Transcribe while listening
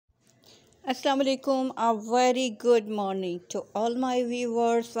Assalamu alaikum, a very good morning to all my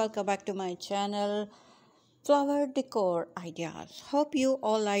viewers. Welcome back to my channel Flower Decor Ideas. Hope you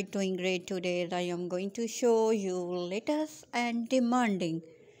all are doing great today. I am going to show you latest and demanding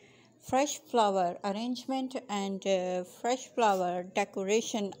fresh flower arrangement and fresh flower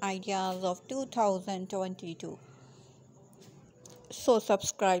decoration ideas of 2022. So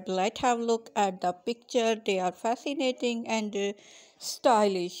subscribe. Let's have a look at the picture. They are fascinating and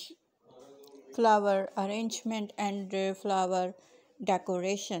stylish flower arrangement and flower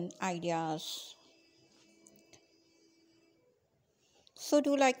decoration ideas. So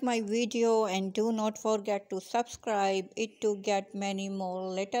do like my video and do not forget to subscribe it to get many more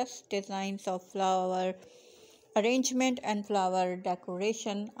latest designs of flower arrangement and flower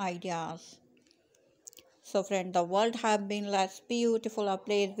decoration ideas. So friend, the world have been less beautiful a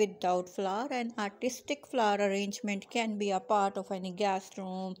place without flower, and artistic flower arrangement can be a part of any guest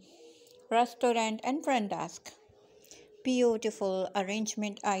room, restaurant and front desk. Beautiful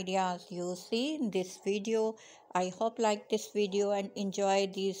arrangement ideas you see in this video. I hope like this video and enjoy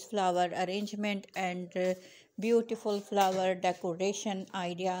these flower arrangement and beautiful flower decoration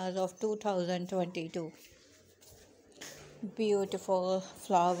ideas of 2022. Beautiful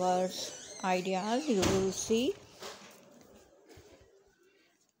flowers ideas you will see.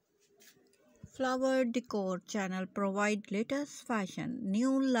 Flower Decor channel provide latest fashion,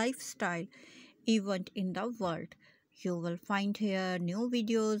 new lifestyle event in the world. You will find here new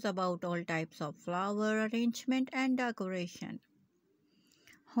videos about all types of flower arrangement and decoration.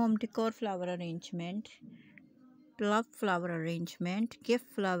 Home decor flower arrangement, love flower arrangement, gift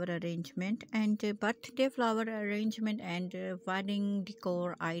flower arrangement and birthday flower arrangement and wedding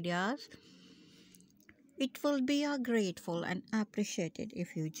decor ideas. It will be grateful and appreciated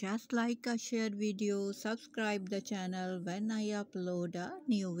if you just like a share video, subscribe the channel when I upload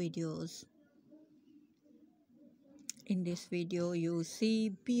new videos. In this video you see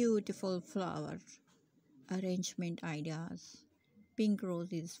beautiful flower arrangement ideas. Pink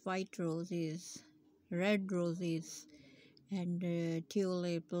roses, white roses, red roses and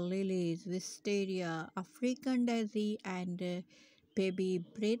tulip, lilies, wisteria, African daisy and baby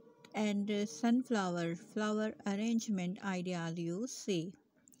breath and sunflower flower arrangement ideas you see.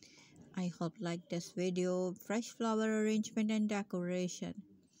 I hope like this video, fresh flower arrangement and decoration.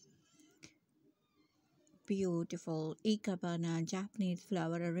 Beautiful ekabana Japanese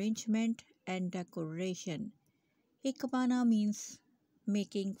flower arrangement and decoration. Ekabana means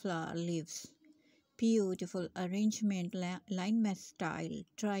making flower leaves. Beautiful arrangement, alignment style,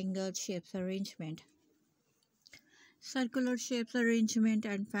 triangle shapes arrangement, circular shapes arrangement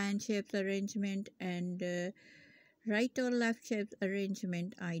and fan shapes arrangement and right or left shapes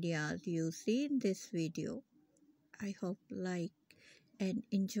arrangement ideas you see in this video. I hope like and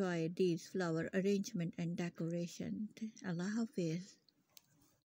enjoy these flower arrangement and decoration. Allah Hafiz.